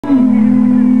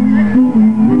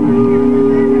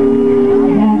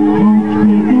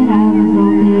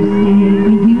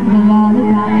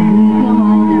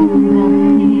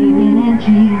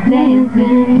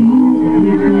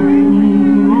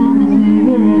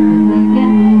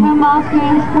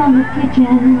screams from the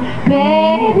kitchen.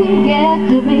 Baby, get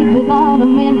your baby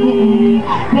bottom in here.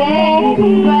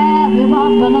 Baby, grab your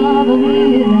pop another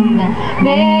reason.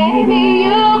 Baby,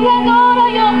 you can go to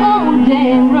your own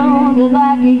damn room just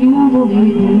like you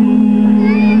usually do.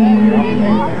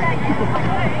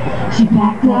 She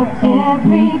packed up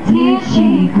every tear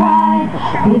she cried.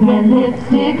 With red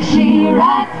lipstick she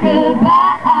writes goodbye.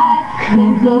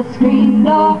 Slams the screen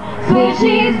door, swear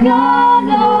she's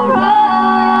gonna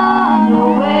run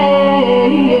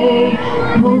away.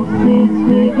 Post-its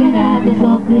flicking at the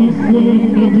softest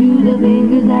sticking to the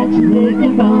fingers that she's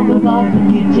licking from her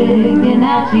barbecue chicken.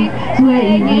 Now she's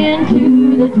swaying to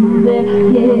the truth they're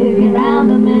kicking round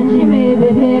the men she may be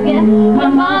picking. Her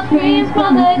mom screams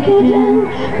from the kitchen.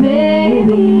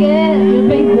 Baby, get your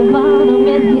baby bottom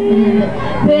in here.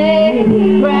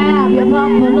 Baby, grab your papa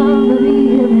on the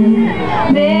evening.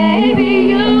 Baby,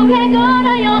 you can go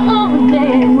to your own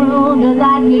damn room just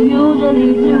like you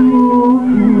usually do.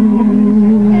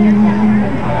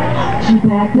 She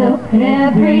packed up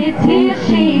every tear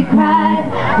she cried.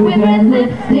 With red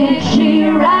lipstick she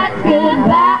writes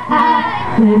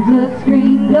goodbye. Slams the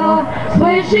screen door,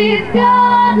 swears she's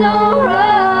gonna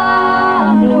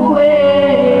run away.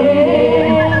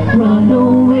 Run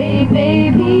away,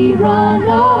 baby, run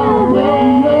away.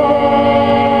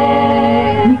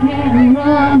 You can't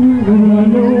run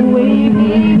away,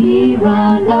 baby,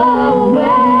 run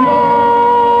away.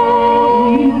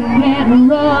 You can't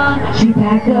run. She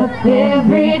packed up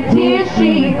every tear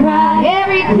she cried.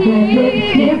 Every tear.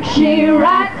 Lipstick she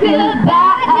writes goodbye.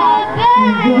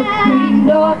 The screen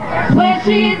door, where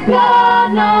she's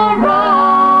gonna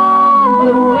run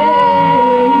away.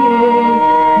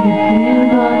 You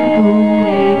can't run away,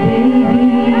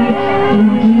 baby.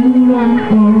 Don't you run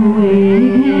away.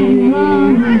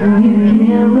 You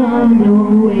can't run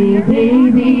away,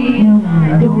 baby.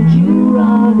 Don't you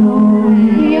run away.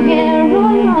 You can't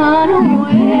run away. You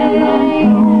can't run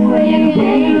away,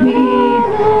 baby.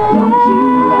 Don't you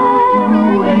run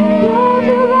away.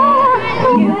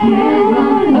 You can't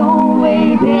run away,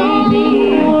 baby.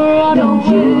 Don't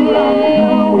you run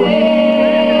away.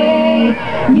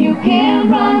 You can't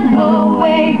run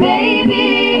away,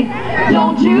 baby.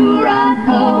 Don't you run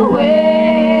away.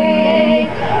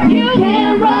 You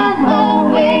can't run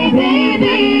away,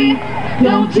 baby.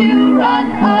 Don't you run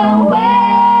away.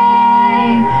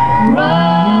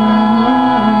 Run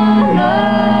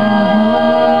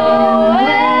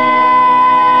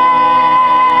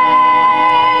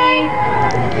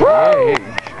away.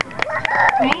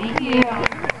 Thank you.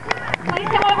 Please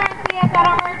come over and see us at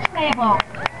our merch table.